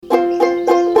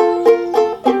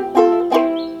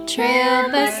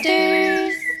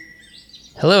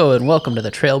Hello and welcome to the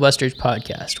Trailbusters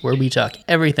podcast, where we talk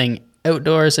everything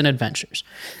outdoors and adventures.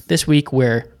 This week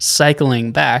we're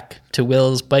cycling back to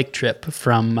Will's bike trip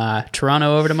from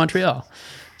Toronto over to Montreal.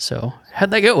 So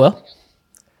how'd that go, Will?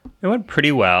 It went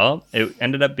pretty well. It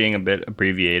ended up being a bit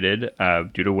abbreviated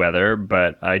due to weather,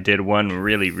 but I did one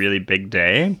really, really big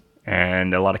day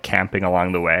and a lot of camping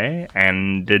along the way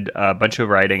and did a bunch of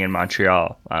riding in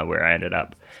Montreal where I ended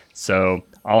up. So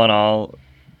all in all,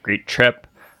 great trip.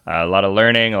 A lot of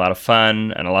learning, a lot of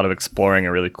fun, and a lot of exploring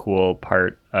a really cool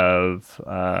part of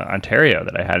Ontario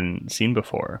that I hadn't seen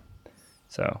before.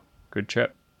 So, good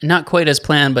trip. Not quite as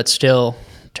planned, but still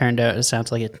it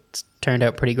sounds like it turned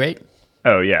out pretty great.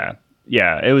 Oh, yeah.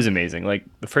 Yeah, it was amazing. Like,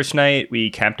 the first night,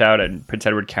 we camped out in Prince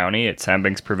Edward County at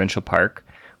Sandbanks Provincial Park.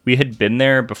 We had been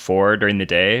there before during the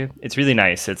day. It's really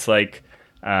nice. It's like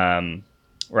right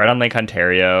on Lake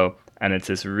Ontario. And it's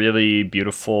this really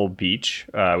beautiful beach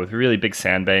with really big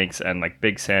sandbanks and like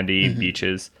big sandy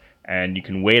beaches. And you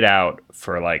can wade out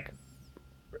for like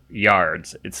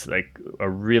yards. It's like a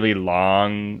really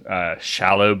long,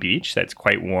 shallow beach that's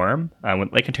quite warm.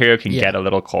 Lake Ontario can get a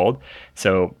little cold.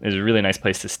 So it's a really nice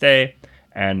place to stay.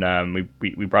 And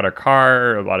we brought our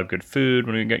car, a lot of good food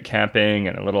when we get camping,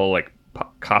 and a little like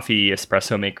coffee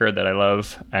espresso maker that I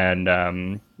love.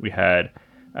 And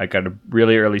I got a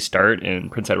really early start in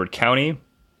Prince Edward County,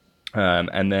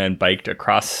 and then biked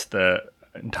across the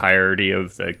entirety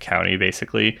of the county,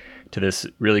 basically, to this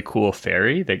really cool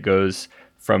ferry that goes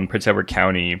from Prince Edward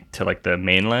County to like the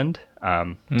mainland,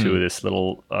 to this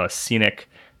little scenic.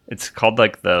 It's called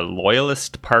like the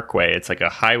Loyalist Parkway. It's like a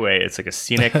highway. It's like a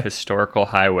scenic historical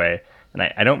highway. And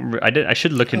I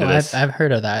should look into this. I've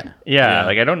heard of that. Yeah,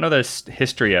 like I don't know the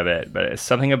history of it, but it's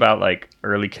something about like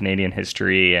early Canadian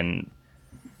history, and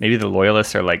maybe the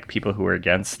Loyalists are like people who were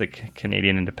against the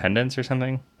Canadian independence or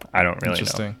something. I don't really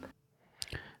know.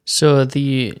 So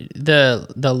the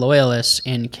Loyalists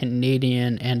in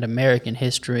Canadian and American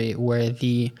history were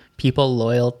the people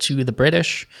loyal to the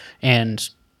British and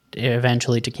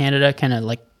eventually to Canada, kind of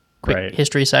like quick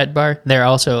history sidebar. They're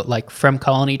also like from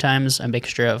colony times, a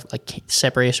mixture of like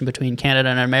separation between Canada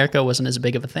and America wasn't as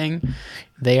big of a thing.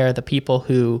 They are the people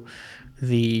who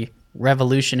the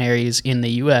revolutionaries in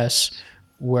the U.S.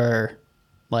 were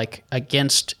like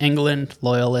against England.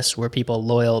 Loyalists were people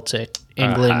loyal to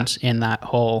England in that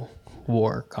whole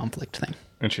war conflict thing.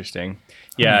 Interesting.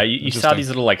 Yeah, you saw these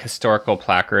little like historical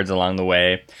placards along the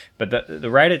way, but the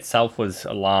ride itself was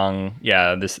along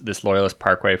this Loyalist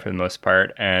Parkway for the most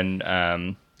part, and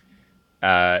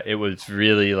it was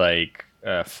really like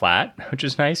flat, which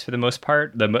was nice for the most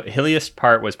part. The hilliest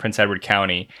part was Prince Edward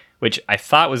County, which I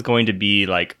thought was going to be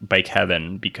like bike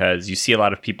heaven because you see a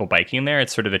lot of people biking there.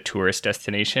 It's sort of a tourist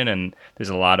destination, and there's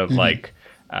a lot of like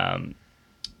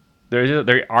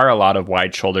there are a lot of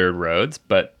wide-shouldered roads,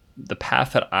 but the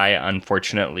path that I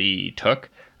unfortunately took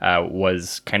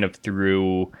was kind of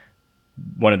through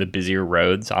one of the busier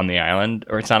roads on the island.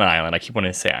 Or it's not an island. I keep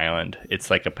wanting to say island.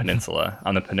 It's like a peninsula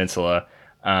on the peninsula.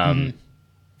 And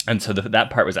so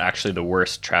that part was actually the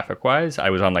worst traffic-wise.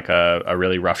 I was on like a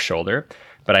really rough shoulder.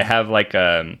 But I have like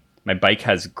my bike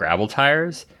has gravel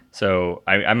tires, so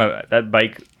that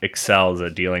bike excels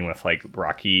at dealing with like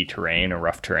rocky terrain or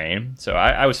rough terrain. So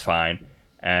I was fine,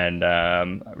 and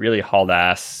really hauled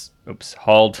butt,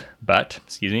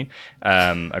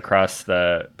 across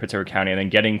the Prince Edward County, and then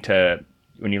getting to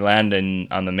when you land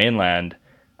on the mainland,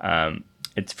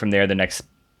 it's from there the next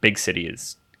big city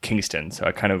is Kingston. So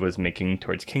I kind of was making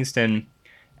towards Kingston,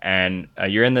 and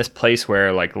you're in this place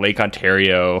where like Lake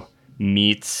Ontario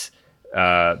meets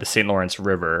the St. Lawrence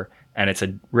River, and it's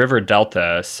a river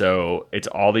delta, so it's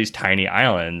all these tiny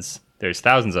islands. There's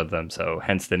thousands of them, so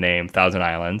hence the name Thousand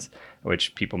Islands,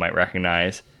 which people might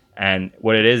recognize. And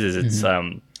what it is it's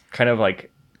kind of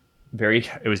like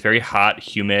it was very hot,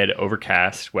 humid,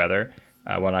 overcast weather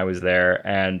when I was there,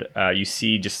 and you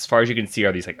see just as far as you can see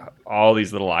are these like all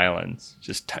these little islands,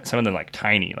 just some of them like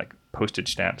tiny, like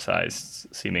postage stamp size,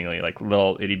 seemingly like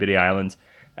little itty bitty islands.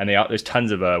 And there's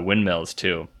tons of windmills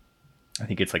too. I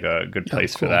think it's like a good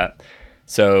place for that.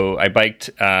 So I biked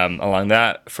along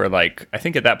that for like, I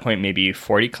think at that point maybe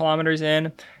 40 kilometers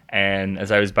in. And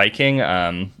as I was biking,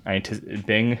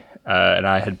 Bing and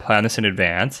I had planned this in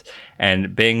advance.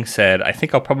 And Bing said, I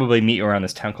think I'll probably meet you around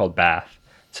this town called Bath.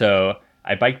 So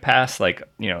I biked past like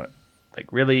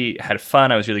really had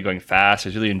fun. I was really going fast. I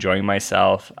was really enjoying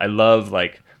myself. I love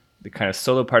like the kind of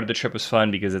solo part of the trip was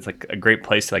fun because it's like a great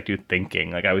place to like do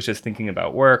thinking. Like I was just thinking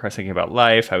about work. I was thinking about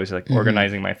life. I was like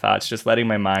organizing my thoughts, just letting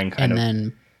my mind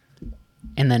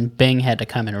and then Bing had to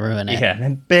come and ruin it. Yeah, and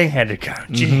then Bing had to come.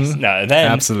 Jeez. No,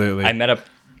 then absolutely. I met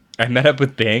up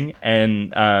with Bing,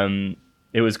 and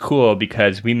it was cool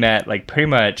because we met like pretty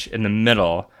much in the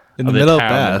middle In of the the middle of town.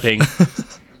 Bath. Bing,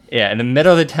 yeah, in the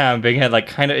middle of the town, Bing had like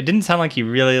kind of. It didn't sound like he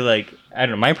really like. I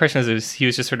don't know. My impression was he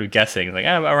was just sort of guessing, like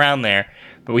around there.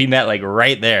 But we met like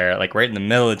right there, like right in the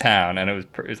middle of the town, and it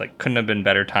was like couldn't have been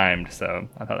better timed. So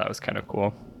I thought that was kind of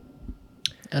cool.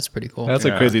 That's pretty cool. That's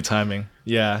a crazy timing.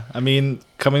 Yeah. I mean,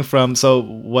 so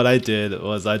what I did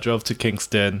was I drove to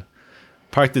Kingston,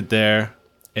 parked it there,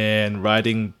 and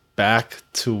riding back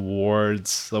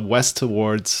towards the west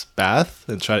towards Bath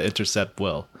and try to intercept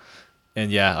Will.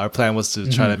 And yeah, our plan was to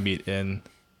try to meet in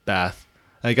Bath.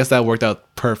 I guess that worked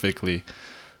out perfectly.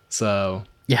 So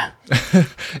Yeah.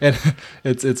 and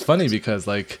it's funny because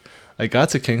like I got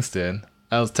to Kingston,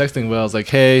 I was texting Will, I was like,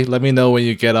 hey, let me know when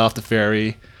you get off the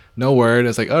ferry. No word.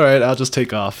 It's like, all right, I'll just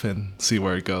take off and see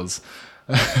where it goes.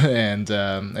 And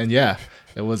yeah,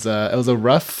 it was a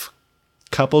rough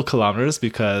couple kilometers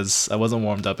because I wasn't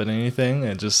warmed up in anything,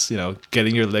 and just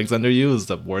getting your legs under you is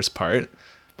the worst part.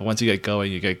 But once you get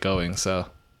going, you get going. So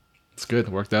it's good.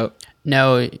 It worked out.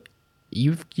 Now,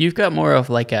 you've got more of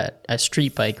like a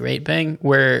street bike, right, Bang?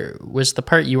 Where was the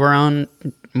part you were on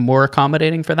more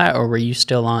accommodating for that, or were you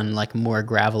still on like more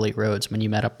gravelly roads when you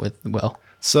met up with Will?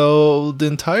 So the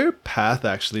entire path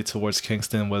actually towards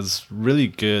Kingston was really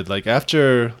good. Like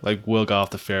after like Will got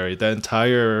off the ferry, the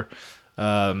entire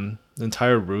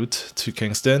route to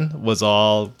Kingston was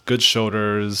all good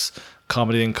shoulders,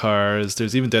 accommodating cars.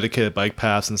 There's even dedicated bike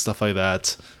paths and stuff like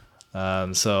that.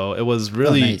 So it was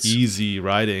really nice. easy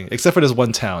riding, except for this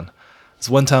one town. This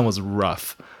one town was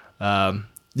rough.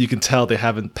 You can tell they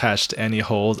haven't patched any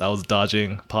holes. I was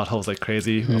dodging potholes like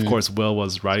crazy. Of course, Will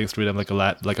was riding through them like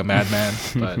a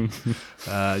madman.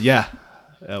 But yeah,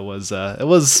 it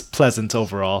was pleasant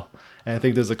overall. And I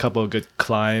think there's a couple of good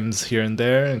climbs here and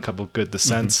there, and a couple of good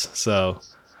descents. So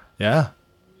yeah.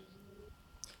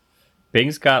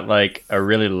 Bing's got like a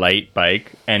really light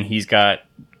bike, and he's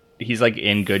like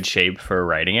in good shape for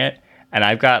riding it. And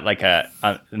I've got like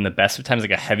in the best of times,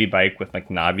 like a heavy bike with like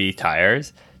knobby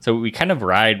tires. So we kind of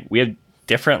ride. We have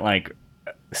different like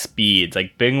speeds.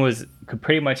 Like Bing could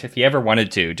pretty much, if he ever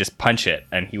wanted to, just punch it,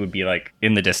 and he would be like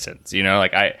in the distance.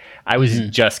 Like I was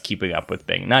just keeping up with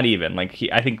Bing. Not even like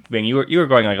I think Bing, you were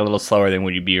going like a little slower than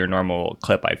would you be your normal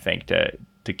clip. I think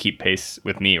to keep pace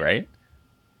with me, right?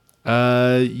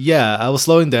 Yeah, I was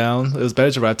slowing down. It was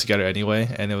better to ride together anyway,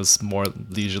 and it was more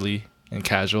leisurely and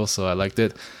casual, so I liked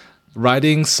it.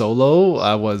 Riding solo,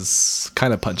 I was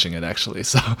kind of punching it actually.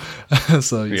 So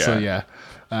yeah.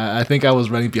 I think I was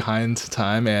running behind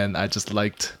time, and I just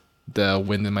liked the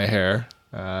wind in my hair.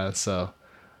 So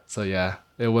yeah,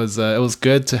 it was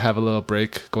good to have a little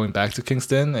break going back to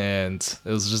Kingston, and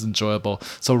it was just enjoyable.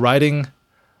 So riding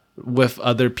with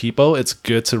other people, it's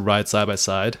good to ride side by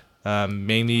side.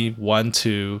 Mainly one,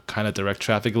 to kind of direct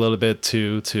traffic a little bit,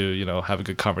 two, to have a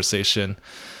good conversation,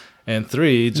 and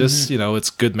three, just it's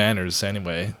good manners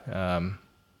anyway.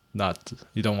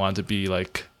 You don't want to be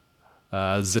like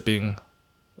zipping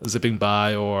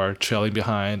by or trailing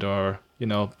behind, or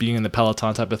being in the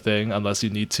peloton type of thing, unless you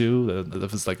need to,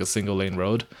 if it's like a single lane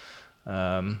road.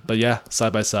 But yeah,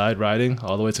 side by side riding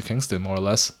all the way to Kingston, more or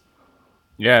less.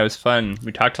 Yeah, it was fun.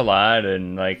 We talked a lot,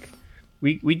 and like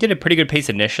we did a pretty good pace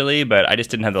initially, but I just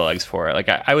didn't have the legs for it. Like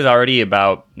I was already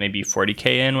about maybe 40K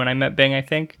in when I met Bing, I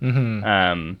think.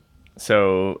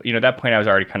 So at that point I was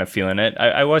already kind of feeling it.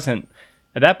 I wasn't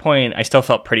at that point. I still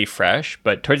felt pretty fresh,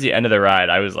 but towards the end of the ride,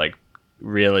 I was like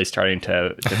really starting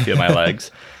to feel my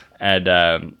legs. And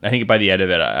I think by the end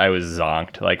of it, I was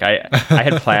zonked. Like I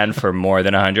had planned for more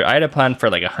than 100. I had a plan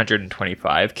for like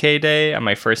 125K day on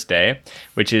my first day,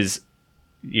 which is,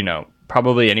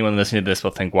 probably anyone listening to this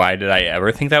will think, why did I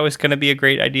ever think that was going to be a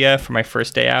great idea for my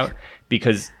first day out?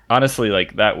 Because honestly,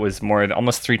 like that was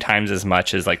almost 3 times as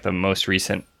much as like the most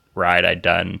recent ride I'd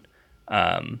done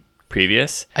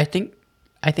previous. I think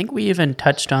we even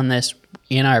touched on this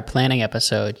in our planning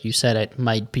episode. You said it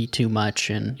might be too much,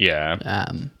 and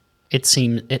yeah, it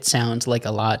sounds like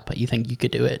a lot, but you think you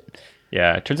could do it.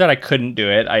 Yeah, it turns out I couldn't do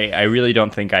it. I really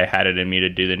don't think I had it in me to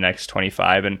do the next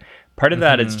 25, and part of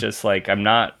that is just like I'm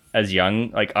not as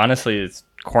young. Like honestly, it's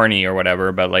corny or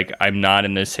whatever, but like I'm not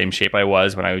in the same shape I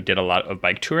was when I did a lot of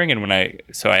bike touring, and I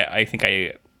think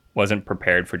I wasn't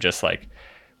prepared for just like,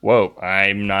 whoa,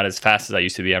 I'm not as fast as I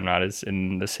used to be. I'm not as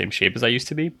in the same shape as I used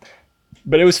to be.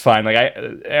 But it was fine. Like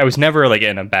I was never like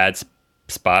in a bad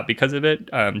spot because of it.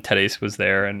 Therese was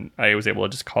there, and I was able to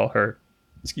just call her.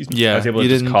 Excuse me. Yeah, I was able to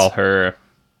just call her.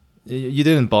 You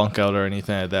didn't bonk out or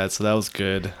anything like that, so that was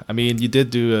good. I mean, you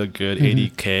did do a good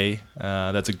 80K.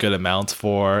 That's a good amount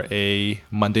for a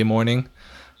Monday morning.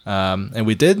 And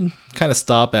we did kind of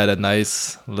stop at a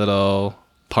nice little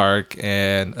park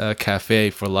and a cafe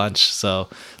for lunch. So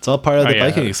it's all part of the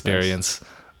biking experience. Nice.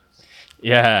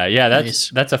 Yeah,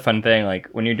 Nice. that's a fun thing. Like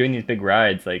when you're doing these big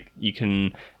rides, like you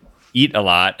can eat a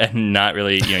lot and not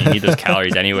really, you need those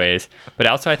calories anyways. But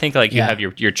also I think like you have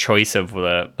your choice of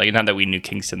like, not that we knew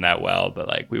Kingston that well, but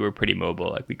like we were pretty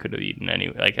mobile. Like we could have eaten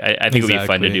anyway. Like I think it would be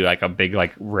fun to do like a big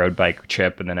like road bike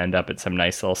trip and then end up at some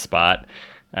nice little spot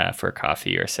for a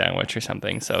coffee or a sandwich or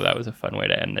something. So that was a fun way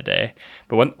to end the day.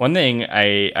 But one thing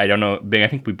I don't know, Bing, I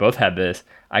think we both had this.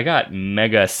 I got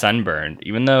mega sunburned,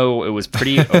 even though it was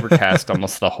pretty overcast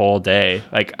almost the whole day.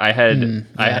 Like I had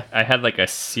I had like a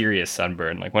serious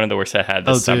sunburn, like one of the worst I had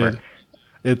this summer. Dude.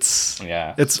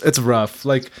 It's rough.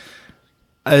 Like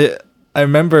I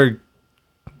remember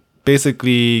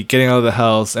basically getting out of the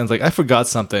house and it's like I forgot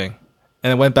something,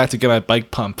 and I went back to get my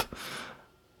bike pump,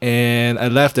 and I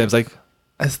left it. I was like,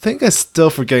 I think I'm still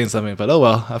forgetting something, but oh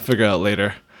well, I'll figure it out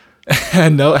later. I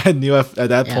knew at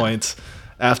that point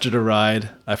after the ride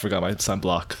I forgot my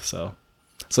sunblock. So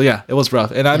yeah, it was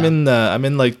rough. And I'm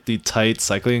in like the tight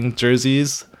cycling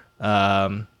jerseys.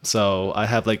 So I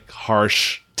have like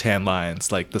harsh tan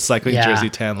lines, like the cycling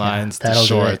jersey tan lines, the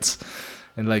shorts,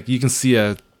 and like you can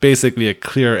see basically a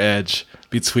clear edge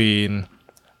between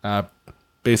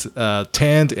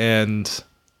tanned and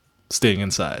staying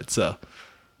inside. So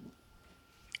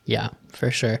yeah, for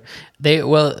sure.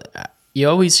 You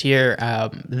always hear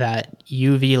that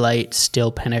UV light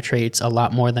still penetrates a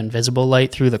lot more than visible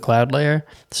light through the cloud layer.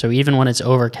 So even when it's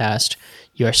overcast,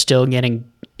 you're still getting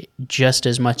just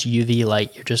as much UV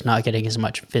light. You're just not getting as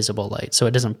much visible light. So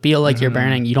it doesn't feel like you're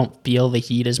burning. You don't feel the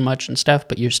heat as much and stuff,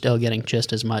 but you're still getting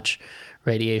just as much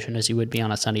radiation as you would be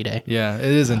on a sunny day. Yeah, it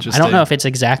is interesting. I don't know if it's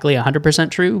exactly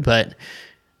 100% true, but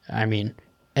I mean,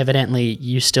 evidently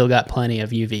you still got plenty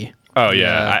of UV. Oh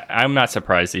yeah, I'm not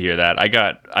surprised to hear that.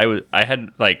 I had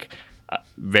like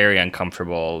very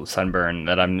uncomfortable sunburn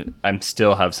that I'm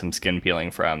still have some skin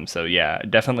peeling from. So yeah,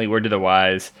 definitely word to the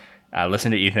wise.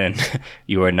 Listen to Ethan.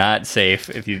 You are not safe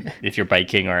if you're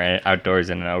biking or outdoors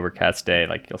in an overcast day.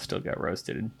 Like you'll still get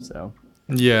roasted. So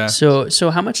yeah. So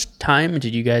how much time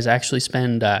did you guys actually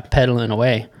spend pedaling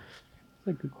away?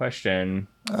 That's a good question.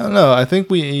 I don't know. I think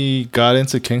we got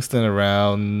into Kingston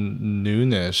around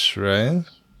noonish, right?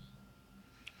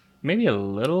 Maybe a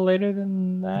little later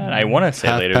than that. I want to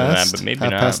say later than that, but maybe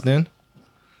not. Past noon.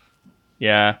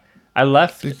 Yeah, I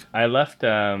left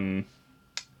the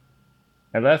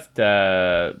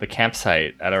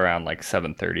campsite at around like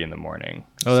 7:30 in the morning.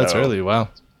 Oh, that's early. Wow,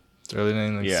 it's earlier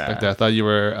than I expected. I thought you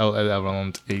were out at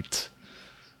around 8.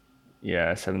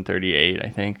 Yeah, 7:38, I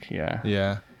think. Yeah.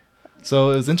 Yeah. So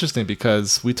it was interesting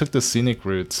because we took the scenic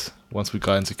route once we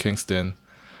got into Kingston.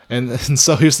 And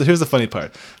so here's the funny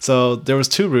part. So there was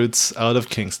 2 routes out of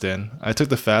Kingston. I took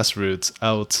the fast route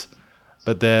out,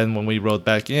 but then when we rode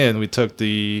back in, we took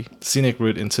the scenic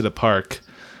route into the park.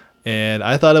 And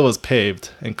I thought it was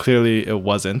paved, and clearly it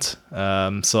wasn't.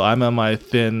 So I'm on my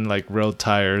thin like road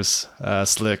tires,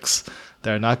 slicks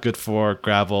that are not good for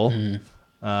gravel,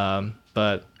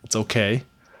 but it's okay.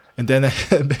 And then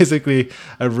basically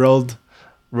I rode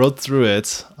through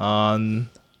it on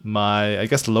my, I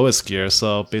guess, lowest gear,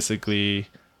 so basically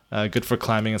good for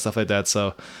climbing and stuff like that.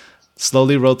 So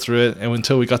slowly rode through it, and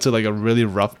until we got to like a really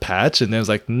rough patch, and then it was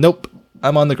like, nope,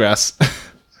 I'm on the grass.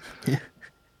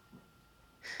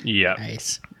 Yeah.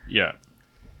 Nice. Yeah.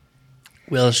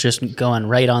 Will's just going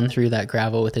right on through that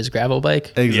gravel with his gravel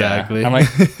bike. Exactly. Yeah. I'm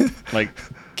like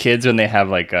kids when they have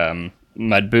like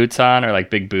mud boots on or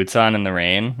like big boots on in the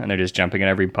rain and they're just jumping in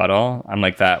every puddle. I'm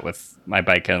like that with my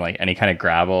bike and like any kind of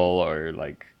gravel or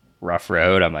like rough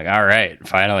road. I'm like, all right,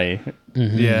 finally.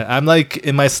 Mm-hmm. Yeah, I'm like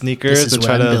in my sneakers and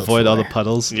try to avoid all the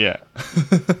puddles. Yeah.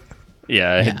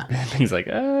 Yeah. Things like,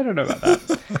 I don't know about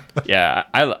that. Yeah,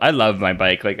 I love my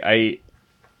bike. Like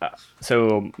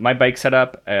so my bike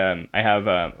setup, I have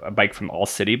a bike from All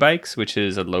City Bikes, which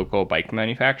is a local bike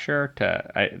manufacturer.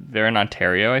 They're in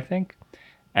Ontario, I think,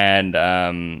 and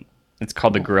it's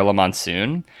called the Gorilla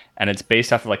Monsoon, and it's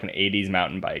based off of like an 80s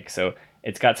mountain bike. So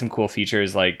it's got some cool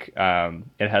features, like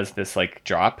it has this like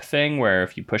drop thing where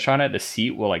if you push on it, the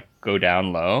seat will like go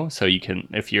down low, so you can,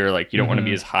 if you're like, you don't want to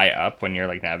be as high up when you're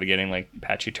like navigating like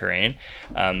patchy terrain,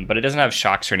 but it doesn't have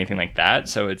shocks or anything like that,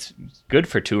 so it's good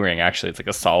for touring. Actually, it's like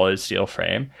a solid steel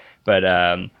frame, but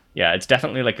yeah, it's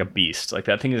definitely like a beast. Like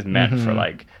that thing is meant for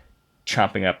like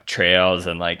chomping up trails,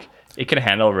 and like it can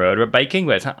handle road biking,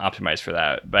 but it's not optimized for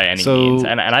that by any means,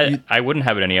 and I wouldn't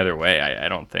have it any other way. I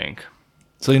don't think.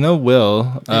 So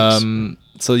Will,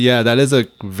 so yeah, that is a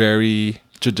very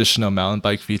traditional mountain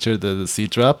bike feature, the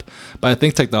seat drop. But I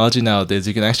think technology nowadays,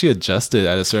 you can actually adjust it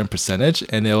at a certain percentage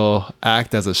and it will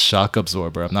act as a shock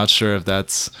absorber. I'm not sure if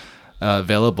that's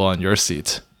available on your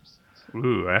seat.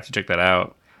 Ooh, I have to check that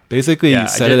out. Basically, you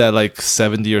set it at like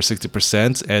 70 or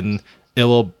 60% and it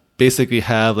will basically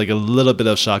have like a little bit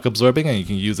of shock absorbing and you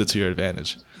can use it to your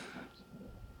advantage.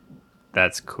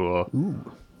 That's cool.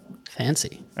 Ooh,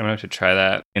 fancy. I'm going to have to try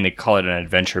that. And they call it an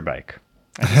adventure bike.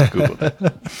 I just Googled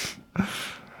it.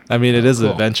 I mean, it is an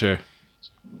adventure.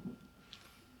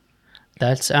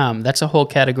 That's a whole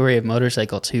category of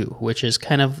motorcycle too, which is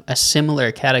kind of a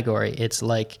similar category. It's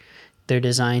like they're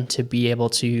designed to be able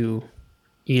to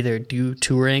either do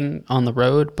touring on the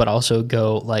road, but also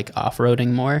go like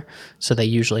off-roading more. So they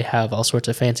usually have all sorts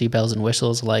of fancy bells and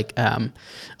whistles like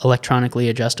electronically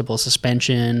adjustable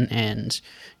suspension and,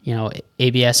 you know,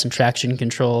 ABS and traction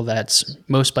control. That's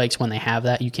most bikes, when they have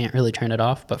that, you can't really turn it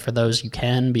off. But for those you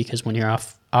can, because when you're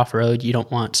off-road, you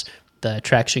don't want the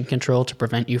traction control to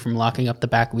prevent you from locking up the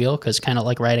back wheel, because kind of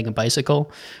like riding a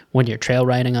bicycle, when you're trail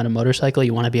riding on a motorcycle,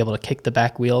 you want to be able to kick the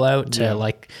back wheel out to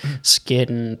like skid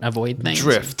and avoid things.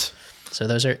 Drift. So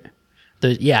those are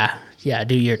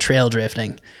do your trail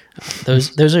drifting.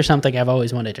 Those are something I've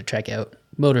always wanted to check out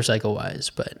motorcycle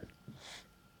wise, but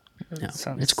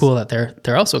it's cool that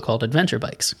they're also called adventure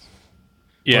bikes.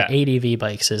 Yeah. Or ADV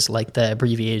bikes is like the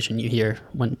abbreviation you hear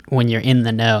when you're in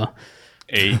the know.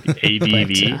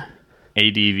 ADV.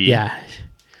 ADV. Yeah,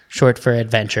 short for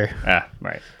adventure.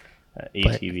 Right.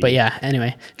 ATV. But yeah,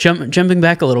 anyway, jumping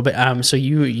back a little bit. So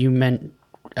you meant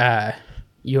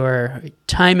your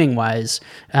timing wise,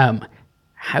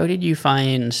 how did you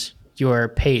find your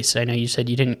pace? I know you said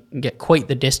you didn't get quite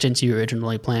the distance you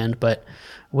originally planned, but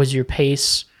was your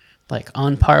pace like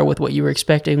on par with what you were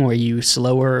expecting? Were you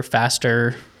slower,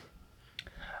 faster?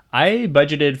 I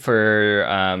budgeted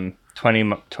for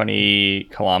 20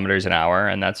 kilometers an hour,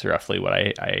 and that's roughly what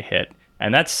I hit.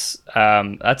 And that's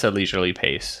a leisurely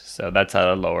pace, so that's at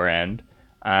a lower end.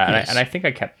 Nice. And I think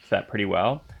I kept that pretty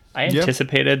well. I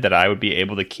anticipated that I would be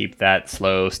able to keep that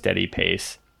slow, steady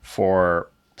pace for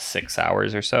 6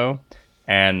 hours or so,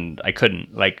 and I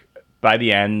couldn't. Like by the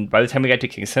time we got to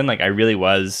Kingston, like I really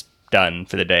was done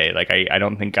for the day. Like I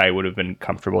don't think I would have been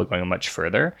comfortable going much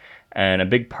further. And a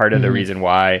big part of the reason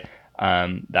why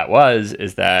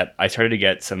is that I started to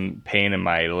get some pain in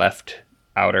my left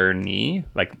outer knee.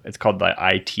 Like it's called the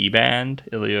IT band,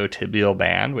 iliotibial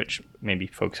band, which maybe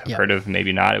folks have heard of,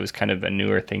 maybe not. It was kind of a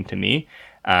newer thing to me.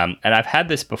 And I've had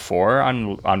this before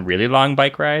on really long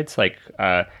bike rides, like,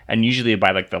 and usually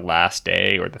by like the last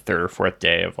day or the third or fourth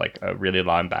day of like a really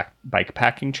long bike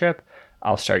packing trip,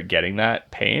 I'll start getting that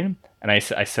pain. And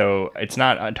so it's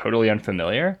not totally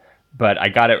unfamiliar, but I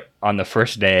got it on the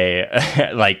first day,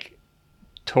 like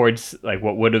towards like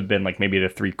what would have been like maybe the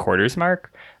 3/4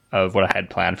 mark of what I had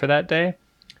planned for that day.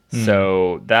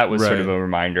 So that was sort of a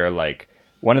reminder, like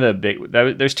one of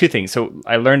the there's two things. So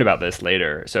I learned about this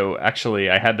later. So actually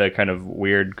I had the kind of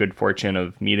weird good fortune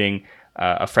of meeting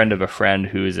a friend of a friend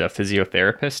who's a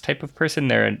physiotherapist type of person.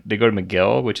 They go to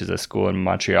McGill, which is a school in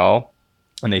Montreal,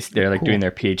 and they're like doing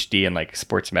their PhD in like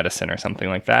sports medicine or something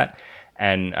like that.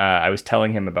 And I was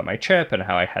telling him about my trip and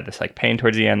how I had this like pain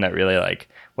towards the end that really like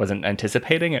wasn't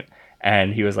anticipating it.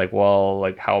 And he was like, well,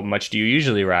 like, how much do you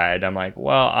usually ride? I'm like,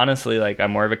 well, honestly, like,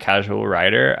 I'm more of a casual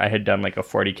rider. I had done like a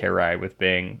 40K ride with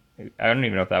Bing. I don't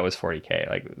even know if that was 40K.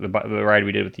 Like the ride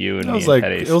we did with you and me and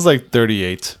Teddy. It was like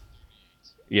 38.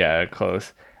 Yeah,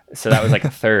 close. So that was like a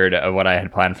third of what I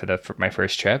had planned for my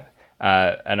first trip.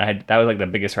 And that was like the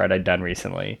biggest ride I'd done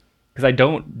recently. Because I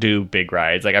don't do big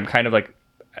rides. Like I'm kind of like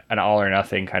an all or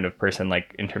nothing kind of person,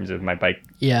 like in terms of my bike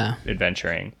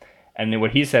adventuring. And then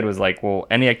what he said was like, well,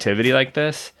 any activity like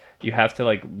this, you have to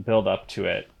like build up to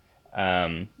it.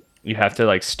 You have to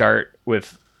like start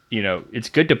with, you know, it's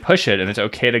good to push it and it's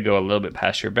okay to go a little bit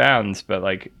past your bounds, but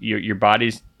like your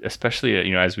body's, especially,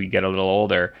 you know, as we get a little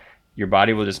older, your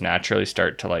body will just naturally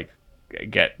start to like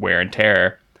get wear and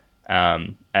tear.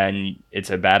 And it's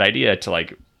a bad idea to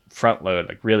like front load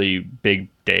like really big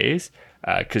days,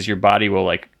 because your body will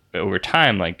like over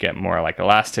time like get more like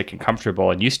elastic and comfortable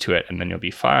and used to it, and then you'll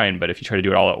be fine. But if you try to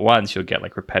do it all at once, you'll get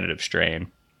like repetitive strain,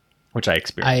 which I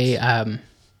experienced.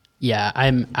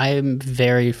 I'm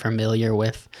very familiar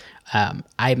with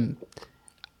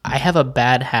I have a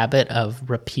bad habit of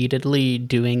repeatedly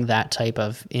doing that type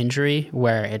of injury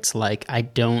where it's like I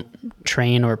don't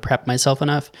train or prep myself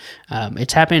enough.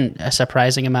 It's happened a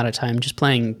surprising amount of time just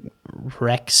playing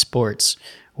rec sports,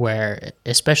 where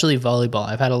especially volleyball,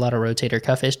 I've had a lot of rotator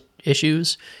cuff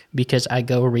issues because I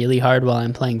go really hard while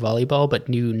I'm playing volleyball but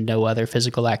do no other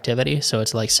physical activity. So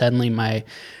it's like suddenly my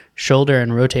shoulder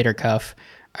and rotator cuff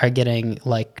are getting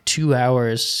like 2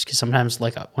 hours. Because sometimes,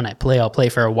 like when I play, I'll play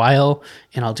for a while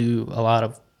and I'll do a lot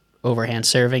of overhand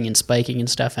serving and spiking and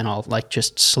stuff, and I'll like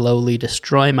just slowly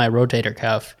destroy my rotator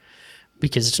cuff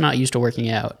because it's not used to working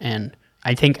out. And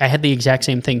I think I had the exact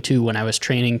same thing too when I was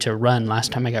training to run.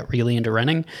 Last time I got really into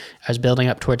running, I was building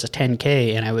up towards a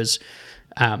 10K, and I was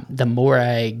the more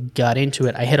I got into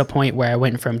it, I hit a point where I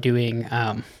went from doing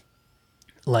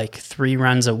like 3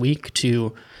 runs a week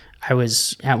to I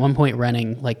was at one point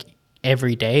running like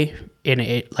every day, and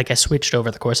it like I switched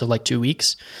over the course of like 2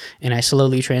 weeks, and I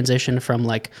slowly transitioned from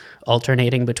like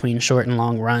alternating between short and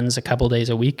long runs a couple days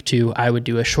a week to I would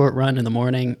do a short run in the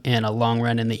morning and a long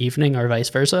run in the evening, or vice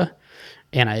versa.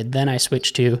 And I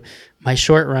switched to my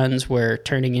short runs were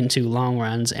turning into long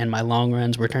runs, and my long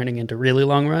runs were turning into really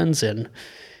long runs. And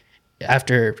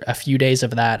after a few days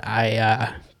of that,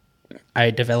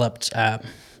 I developed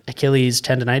Achilles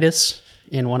tendonitis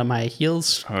in one of my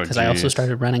heels because I also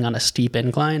started running on a steep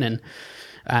incline, and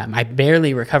I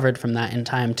barely recovered from that in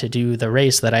time to do the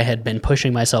race that I had been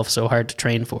pushing myself so hard to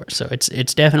train for. So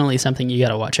it's definitely something you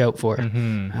got to watch out for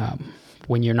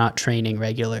when you're not training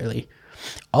regularly.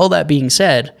 All that being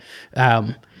said,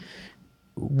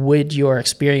 with your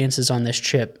experiences on this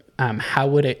trip, how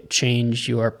would it change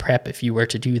your prep if you were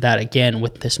to do that again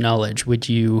with this knowledge? Would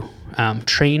you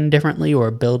train differently or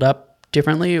build up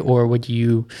differently, or would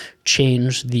you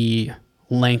change the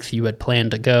length you had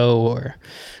planned to go, or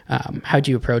how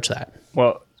do you approach that?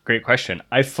 Well, great question.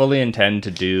 I fully intend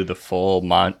to do the full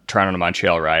Toronto to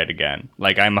Montreal ride again.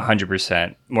 Like I'm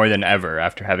 100% more than ever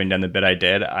after having done the bit I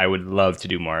did. I would love to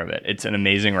do more of it. It's an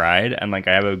amazing ride, and like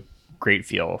I have a great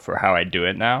feel for how I do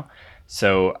it now.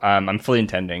 So I'm fully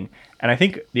intending. And I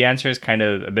think the answer is kind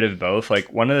of a bit of both.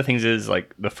 Like one of the things is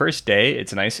like the first day,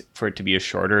 it's nice for it to be a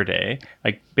shorter day.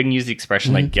 Like Bing used the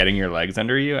expression like getting your legs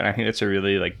under you. And I think that's a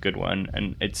really like good one.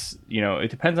 And it's, you know, it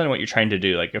depends on what you're trying to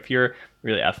do. Like if you're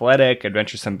really athletic,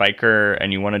 adventuresome biker,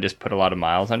 and you want to just put a lot of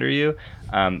miles under you,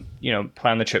 you know,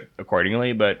 plan the trip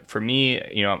accordingly. But for me,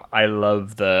 you know, I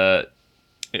love a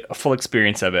full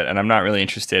experience of it. And I'm not really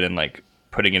interested in like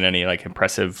putting in any like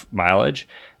impressive mileage.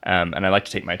 And I like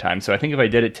to take my time. So I think if I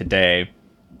did it today,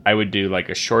 I would do like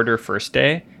a shorter first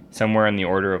day, somewhere in the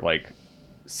order of like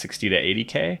 60 to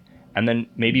 80K, and then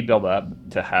maybe build up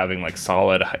to having like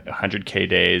solid 100K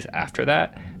days after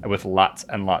that with lots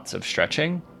and lots of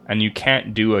stretching. And you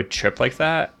can't do a trip like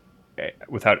that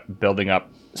without building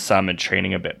up some and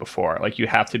training a bit before. Like you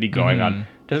have to be going on,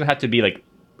 it doesn't have to be like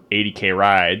 80K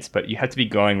rides, but you have to be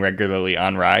going regularly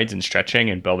on rides and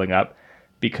stretching and building up.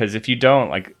 Because if you don't,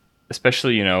 like,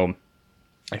 especially, you know,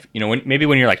 if, you know, when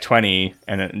you're like 20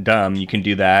 and dumb, you can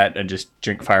do that and just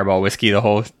drink Fireball whiskey the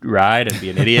whole ride and be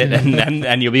an idiot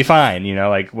and you'll be fine, you know,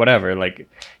 like whatever, like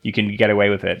you can get away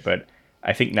with it. But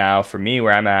I think now for me,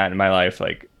 where I'm at in my life,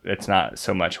 like it's not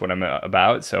so much what I'm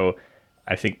about. So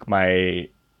I think my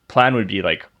plan would be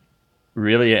like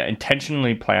really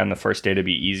intentionally plan the first day to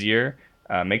be easier.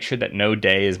 Make sure that no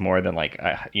day is more than like,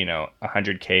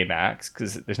 100K max,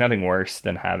 because there's nothing worse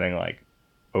than having like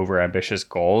over ambitious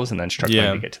goals and then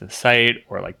struggling to get to the site,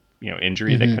 or like, you know,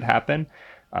 injury that could happen.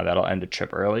 That'll end a trip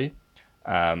early.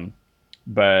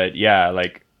 But yeah,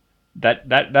 like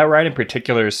that ride in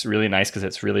particular is really nice because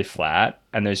it's really flat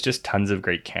and there's just tons of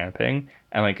great camping.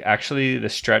 And like actually the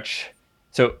stretch.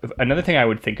 So another thing I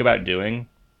would think about doing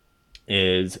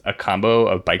is a combo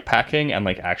of bike packing and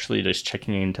like actually just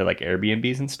checking into like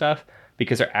Airbnbs and stuff,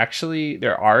 because there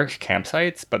are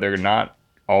campsites, but they're not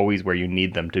always where you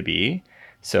need them to be.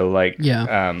 So like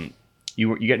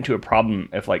you get into a problem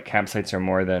if like campsites are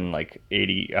more than like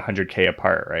 100K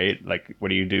apart, right? Like what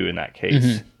do you do in that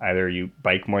case? Either you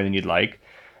bike more than you'd like,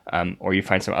 or you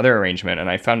find some other arrangement. And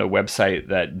I found a website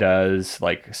that does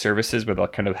like services where they'll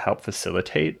kind of help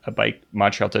facilitate a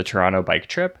Montreal to Toronto bike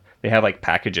trip. They have like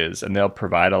packages and they'll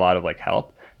provide a lot of like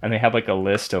help, and they have like a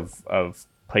list of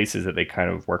places that they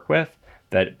kind of work with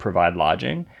that provide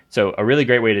lodging. So a really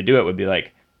great way to do it would be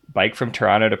like bike from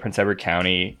Toronto to Prince Edward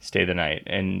County, stay the night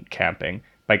and camping.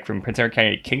 Bike from Prince Edward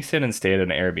County to Kingston and stay at an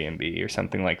Airbnb or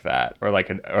something like that, or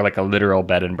like a literal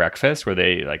bed and breakfast where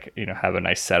they like, you know, have a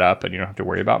nice setup and you don't have to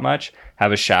worry about much.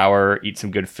 Have a shower, eat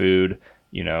some good food,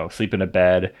 you know, sleep in a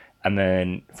bed. And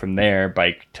then from there,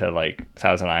 bike to like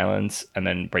Thousand Islands and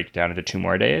then break down into 2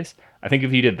 more days. I think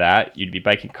if you did that, you'd be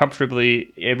biking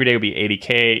comfortably. Every day would be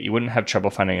 80K. You wouldn't have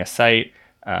trouble finding a site.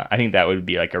 I think that would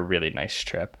be like a really nice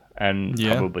trip, and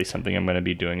probably something I'm going to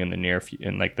be doing in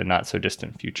the not so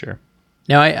distant future.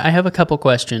 Now, I have a couple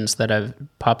questions that have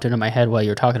popped into my head while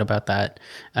you're talking about that.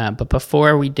 But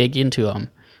before we dig into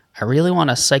them, I really want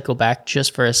to cycle back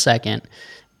just for a second,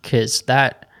 because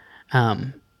that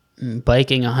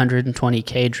biking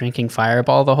 120K drinking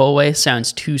Fireball the whole way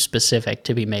sounds too specific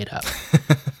to be made up.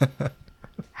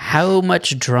 How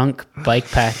much drunk bike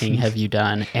packing have you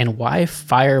done, and why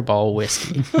Fireball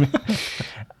whiskey?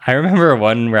 I remember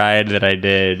one ride that I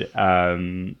did.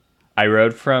 I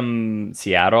rode from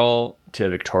Seattle to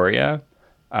Victoria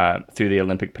through the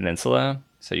Olympic Peninsula.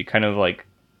 So you kind of like,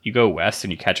 you go west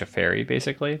and you catch a ferry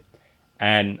basically.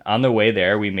 And on the way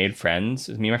there, we made friends.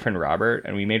 It was me and my friend Robert,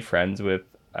 and we made friends with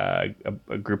a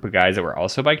group of guys that were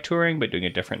also bike touring, but doing a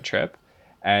different trip.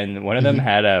 And one of them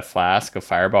had a flask of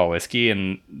Fireball whiskey,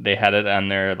 and they had it on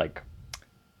their, like,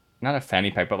 not a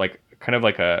fanny pack, but like kind of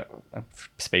like a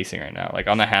spacing right now. Like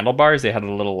on the handlebars, they had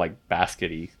a little like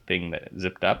baskety thing that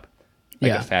zipped up,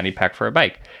 like a fanny pack for a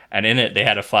bike. And in it, they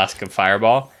had a flask of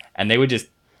Fireball, and they would just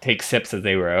take sips as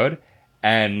they rode.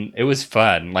 And it was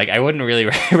fun. Like, I wouldn't really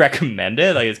recommend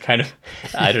it. Like, it's kind of,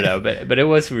 I don't know, but it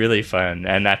was really fun.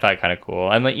 And I thought kind of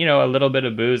cool. And like, you know, a little bit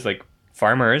of booze, like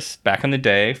farmers back in the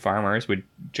day, farmers would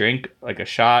drink like a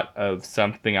shot of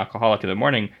something alcoholic in the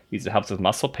morning because it helps with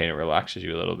muscle pain. It relaxes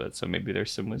you a little bit. So maybe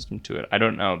there's some wisdom to it. I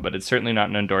don't know, but it's certainly not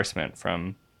an endorsement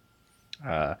from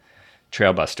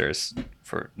Trailbusters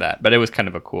for that. But it was kind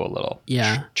of a cool little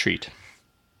treat.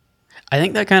 I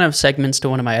think that kind of segments to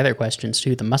one of my other questions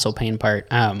too, the muscle pain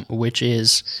part, which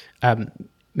is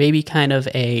maybe kind of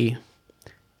a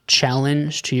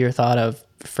challenge to your thought of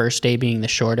first day being the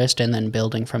shortest and then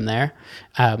building from there.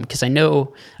 Because I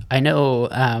know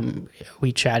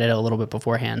we chatted a little bit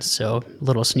beforehand, so a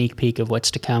little sneak peek of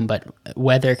what's to come, but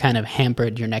weather kind of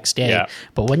hampered your next day. Yeah.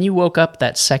 But when you woke up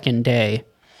that second day,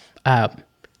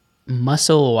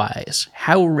 muscle-wise,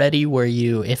 how ready were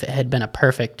you if it had been a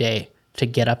perfect day to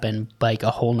get up and bike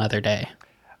a whole nother day?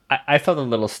 I felt a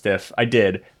little stiff. I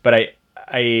did, but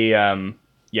my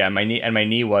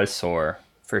knee was sore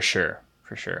for sure.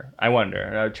 I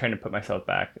wonder. I was trying to put myself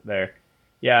back there.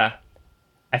 Yeah,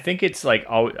 I think it's like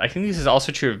I think this is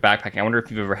also true of backpacking. I wonder if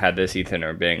you've ever had this, Ethan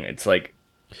or Bing. It's like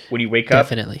when you wake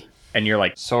up and you're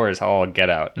like sore as all get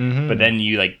out, but then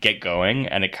you like get going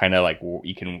and it kind of like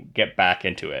you can get back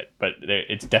into it. But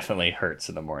it definitely hurts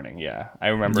in the morning. Yeah, I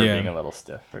remember being a little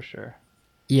stiff for sure.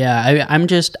 Yeah,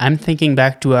 I'm thinking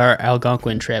back to our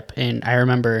Algonquin trip, and I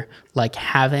remember like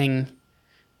having,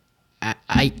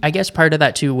 I guess part of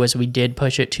that too was we did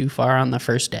push it too far on the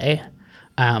first day,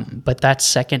 but that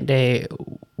second day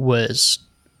was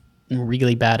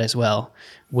really bad as well,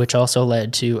 which also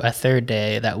led to a third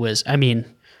day that was, I mean,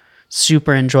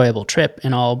 super enjoyable trip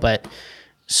and all, but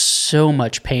so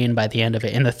much pain by the end of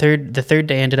it. And the third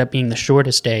day ended up being the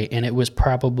shortest day, and it was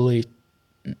probably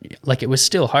like, it was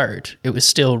still hard. It was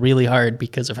still really hard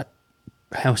because of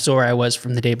how sore I was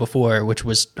from the day before, which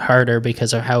was harder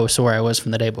because of how sore I was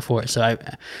from the day before. So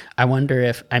I wonder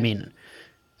if, I mean,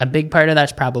 a big part of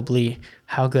that's probably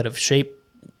how good of shape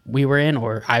we were in,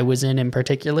 or I was in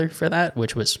particular for that,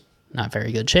 which was not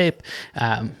very good shape.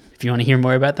 If you want to hear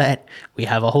more about that, we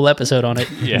have a whole episode on it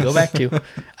you can go back to.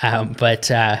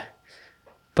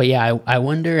 But yeah, I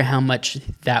wonder how much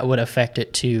that would affect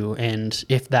it too, and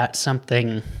if that's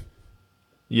something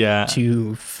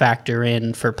to factor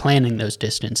in for planning those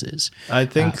distances. I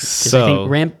think so. I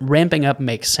think ramping up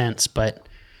makes sense, but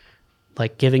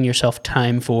like giving yourself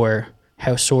time for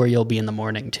how sore you'll be in the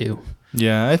morning too.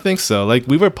 Yeah, I think so. Like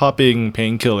we were popping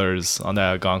painkillers on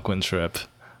that Algonquin trip,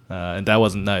 and that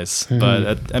wasn't nice.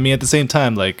 But at the same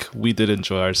time, like we did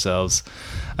enjoy ourselves.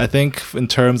 I think in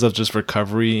terms of just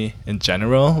recovery in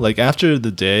general, like after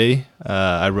the day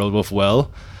I rode with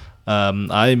Will,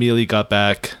 I immediately got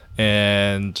back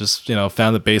and just,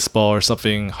 found a baseball or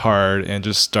something hard and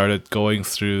just started going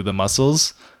through the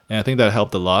muscles. And I think that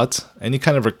helped a lot. Any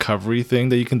kind of recovery thing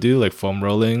that you can do, like foam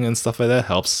rolling and stuff like that,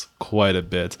 helps quite a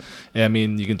bit. And I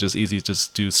mean, you can just easily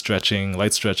just do stretching,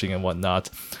 light stretching and whatnot.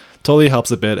 Totally helps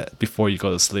a bit before you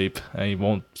go to sleep, and you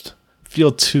won't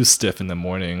feel too stiff in the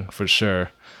morning for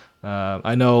sure.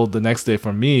 I know the next day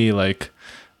for me, like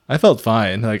I felt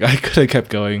fine. Like I could have kept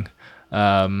going.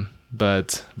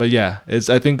 But yeah,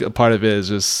 I think a part of it is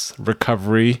just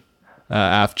recovery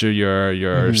after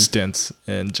your stint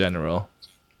in general.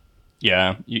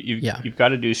 Yeah, you've got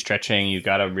to do stretching. You've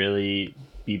got to really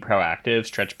be proactive,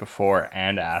 stretch before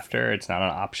and after. It's not an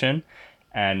option.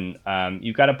 And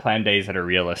you've got to plan days that are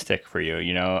realistic for you.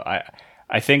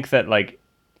 I think that like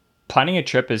planning a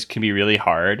trip can be really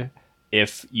hard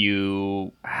if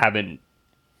you haven't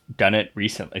done it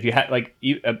recently. If you had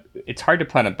it's hard to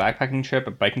plan a backpacking trip,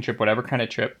 a biking trip, whatever kind of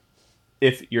trip,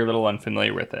 if you're a little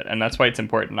unfamiliar with it. And that's why it's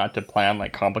important not to plan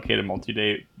like complicated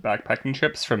multi-day backpacking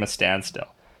trips from a standstill.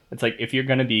 It's like if you're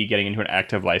going to be getting into an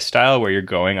active lifestyle where you're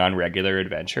going on regular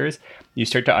adventures, you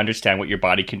start to understand what your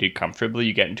body can do comfortably.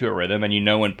 You get into a rhythm and you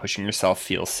know when pushing yourself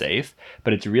feels safe.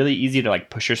 But it's really easy to like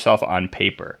push yourself on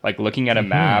paper, like looking at a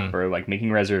map or like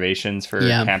making reservations for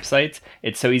Yeah. campsites.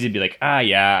 It's so easy to be like,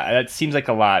 yeah, that seems like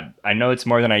a lot. I know it's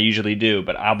more than I usually do,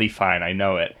 but I'll be fine. I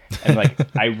know it. And like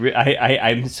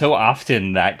I'm so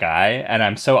often that guy, and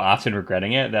I'm so often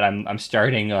regretting it that I'm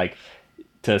starting like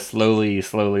to slowly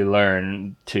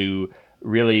learn to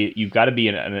really, you've got to be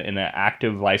in an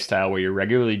active lifestyle where you're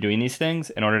regularly doing these things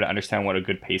in order to understand what a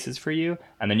good pace is for you,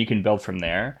 and then you can build from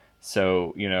there.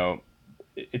 So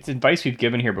it's advice we've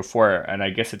given here before, and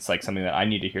I guess it's like something that I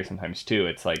need to hear sometimes too.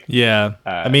 It's like, Yeah.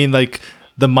 I mean, like,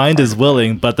 the mind is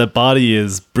willing, but the body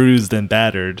is bruised and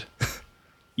battered.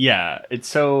 yeah,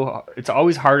 it's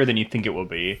always harder than you think it will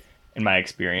be, in my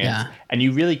experience. Yeah. And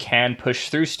you really can push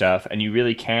through stuff, and you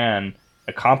really can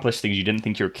accomplish things you didn't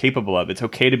think you were capable of. It's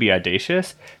okay to be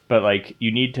audacious, but like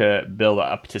you need to build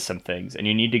up to some things, and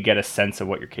you need to get a sense of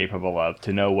what you're capable of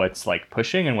to know what's like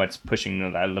pushing and what's pushing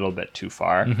a little bit too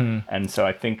far. And so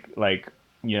I think like,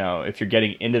 if you're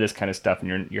getting into this kind of stuff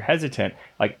and you're hesitant,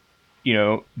 like,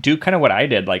 do kind of what I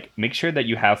did, like make sure that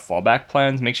you have fallback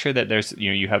plans, make sure that there's,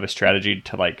 you have a strategy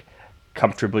to like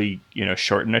comfortably,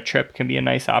 shorten a trip can be a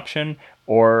nice option.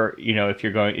 Or, if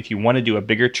you want to do a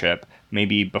bigger trip,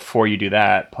 maybe before you do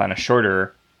that, plan a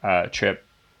shorter trip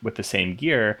with the same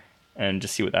gear and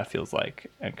just see what that feels like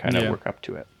and kind of work up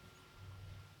to it.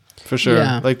 For sure.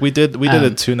 Yeah. Like we did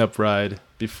a tune-up ride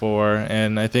before,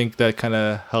 and I think that kind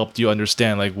of helped you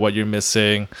understand like what you're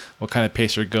missing, what kind of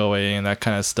pace you're going, and that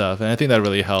kind of stuff. And I think that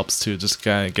really helps to just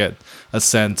kind of get a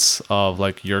sense of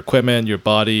like your equipment, your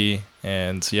body,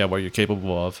 and what you're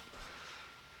capable of.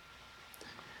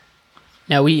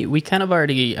 Now we kind of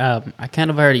already I kind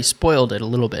of already spoiled it a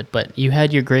little bit, but you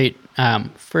had your great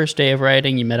first day of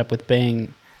riding. You met up with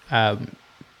Bing,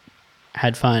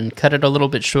 had fun, cut it a little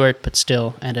bit short, but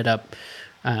still ended up,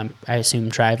 I assume,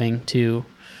 driving to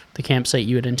the campsite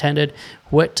you had intended.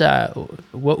 What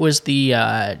was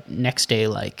the next day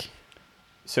like?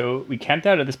 So we camped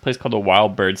out at this place called the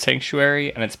Wild Bird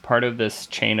Sanctuary, and it's part of this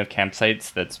chain of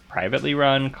campsites that's privately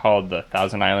run called the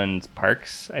Thousand Islands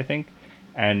Parks, I think.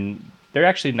 And they're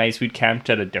actually nice. We'd camped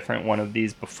at a different one of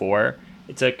these before.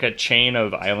 It's like a chain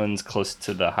of islands close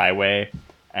to the highway,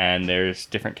 and there's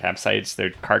different campsites.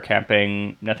 They're car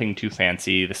camping, nothing too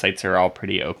fancy. The sites are all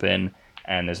pretty open,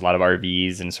 and there's a lot of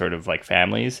RVs and sort of like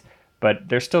families, but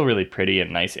they're still really pretty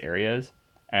and nice areas.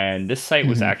 And this site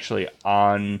was actually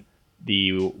on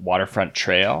the waterfront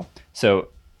trail. So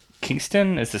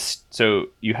Kingston is this. So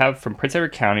you have from Prince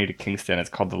Edward County to Kingston, it's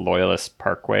called the Loyalist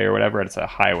Parkway or whatever. It's a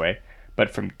highway. But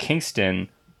from Kingston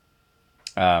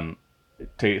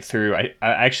through, I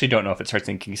actually don't know if it starts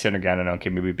in Kingston or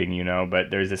Gananoque, maybe Bing,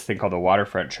 but there's this thing called the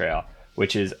Waterfront Trail,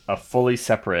 which is a fully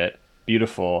separate,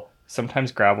 beautiful,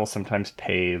 sometimes gravel, sometimes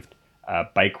paved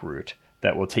bike route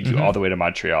that will take you all the way to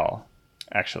Montreal,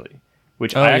 actually.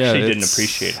 Which I actually didn't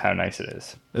appreciate how nice it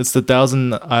is. It's the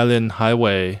Thousand Island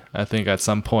Highway, I think, at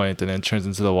some point, and then it turns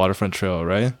into the Waterfront Trail,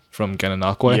 right? From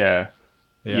Gananoque?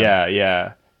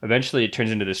 Yeah. Eventually, it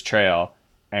turns into this trail,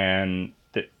 and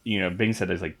Bing said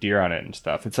there's like deer on it and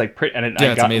stuff. It's like pretty, and it's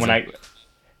amazing. When I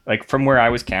like from where I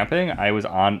was camping, I was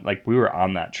on we were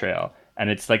on that trail,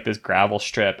 and it's like this gravel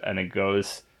strip, and it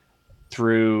goes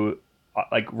through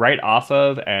like right off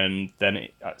of, and then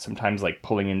sometimes like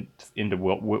pulling into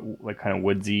like kind of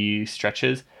woodsy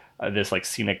stretches. This like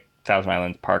scenic Thousand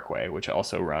Islands Parkway, which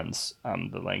also runs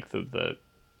the length of the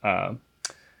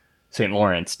St.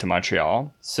 Lawrence to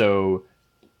Montreal. So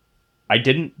I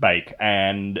didn't bike,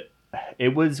 and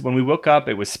it was, when we woke up,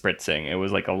 it was spritzing. It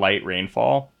was like a light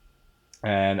rainfall,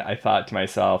 and I thought to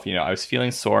myself, I was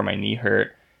feeling sore, my knee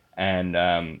hurt, and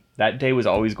that day was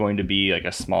always going to be like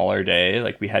a smaller day.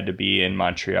 Like we had to be in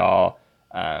Montreal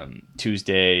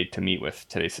Tuesday to meet with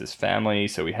Teresa's family,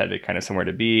 so we had to kind of somewhere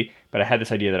to be. But I had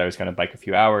this idea that I was going to bike a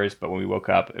few hours, but when we woke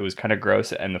up, it was kind of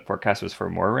gross, and the forecast was for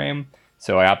more rain,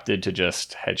 so I opted to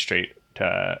just head straight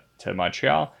to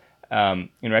Montreal. In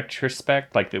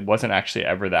retrospect, like it wasn't actually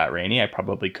ever that rainy. I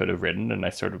probably could have ridden, and I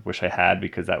sort of wish I had,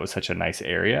 because that was such a nice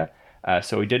area.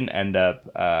 So we didn't end up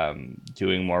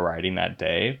doing more riding that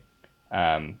day.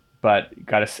 But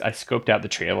I scoped out the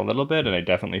trail a little bit, and I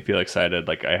definitely feel excited.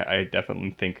 Like I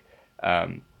definitely think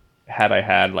had I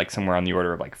had like somewhere on the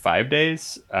order of like 5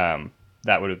 days,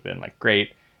 that would have been like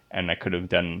great, and I could have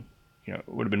done, it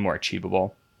would have been more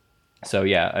achievable. So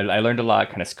yeah, I learned a lot,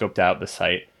 kind of scoped out the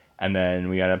site. And then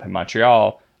we ended up in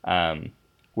Montreal,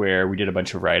 where we did a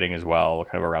bunch of riding as well,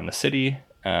 kind of around the city.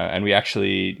 and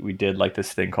we did like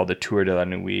this thing called the Tour de la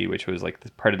Nuit, which was like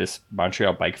part of this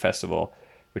Montreal Bike Festival,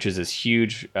 which is this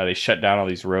huge. They shut down all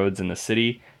these roads in the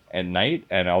city at night,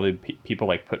 and all the people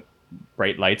like put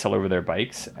bright lights all over their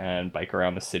bikes and bike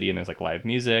around the city, and there's like live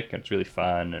music, and it's really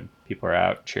fun, and people are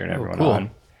out cheering everyone cool.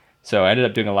 on. So I ended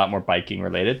up doing a lot more biking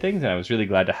related things, and I was really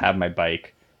glad to have my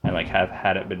bike and like have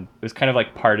had it been. It was kind of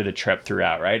like part of the trip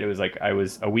throughout, right? It was like I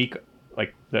was a week.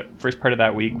 Like the first part of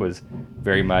that week was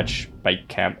very much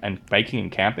biking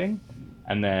and camping,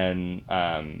 and then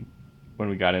when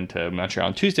we got into Montreal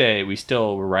on Tuesday, we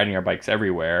still were riding our bikes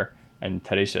everywhere. And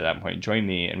Teresa at that point joined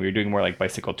me, and we were doing more like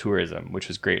bicycle tourism, which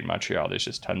was great in Montreal. There's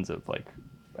just tons of like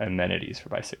amenities for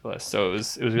bicyclists, so it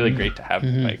was really great to have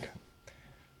the bike.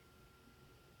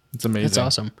 It's amazing. That's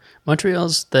awesome.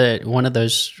 Montreal's one of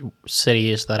those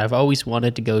cities that I've always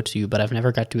wanted to go to, but I've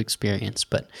never got to experience.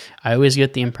 But I always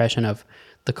get the impression of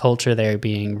the culture there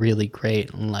being really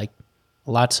great, and like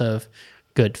lots of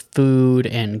good food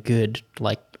and good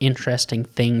like interesting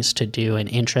things to do and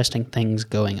interesting things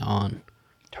going on.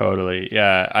 Totally.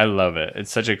 Yeah, I love it.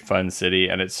 It's such a fun city,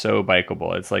 and it's so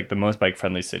bikeable. It's like the most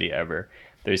bike-friendly city ever.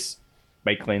 There's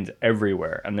bike lanes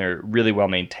everywhere, and they're really well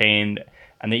maintained.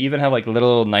 And they even have like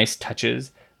little nice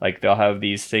touches. Like they'll have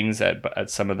these things at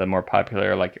some of the more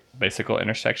popular like bicycle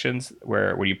intersections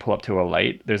where when you pull up to a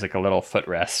light, there's like a little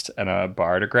footrest and a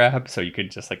bar to grab, so you could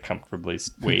just like comfortably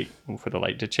wait for the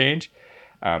light to change.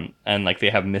 And like they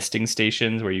have misting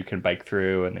stations where you can bike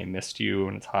through, and they mist you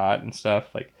when it's hot and stuff.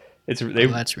 Like that's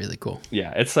really cool.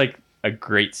 Yeah, it's like a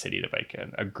great city to bike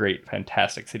in,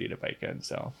 fantastic city to bike in.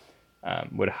 So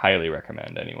would highly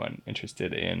recommend anyone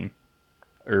interested in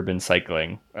urban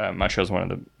cycling. Montreal is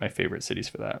one of my favorite cities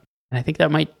for that. And I think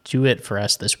that might do it for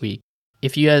us this week.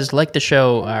 If you guys like the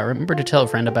show, remember to tell a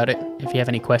friend about it. If you have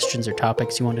any questions or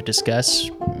topics you want to discuss,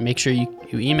 make sure you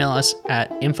email us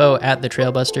at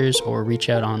info@thetrailbusters, or reach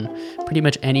out on pretty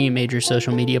much any major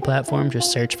social media platform.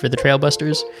 Just search for The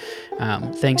Trailbusters.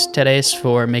 Thanks, Teres,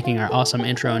 for making our awesome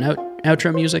intro and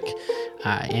outro music.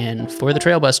 And for The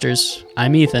Trailbusters,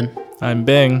 I'm Ethan. I'm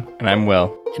Bing. And I'm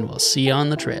Will. And we'll see you on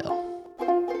the trail.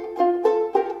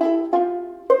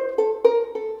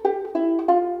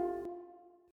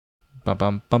 Bum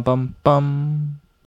bum bum bum bum.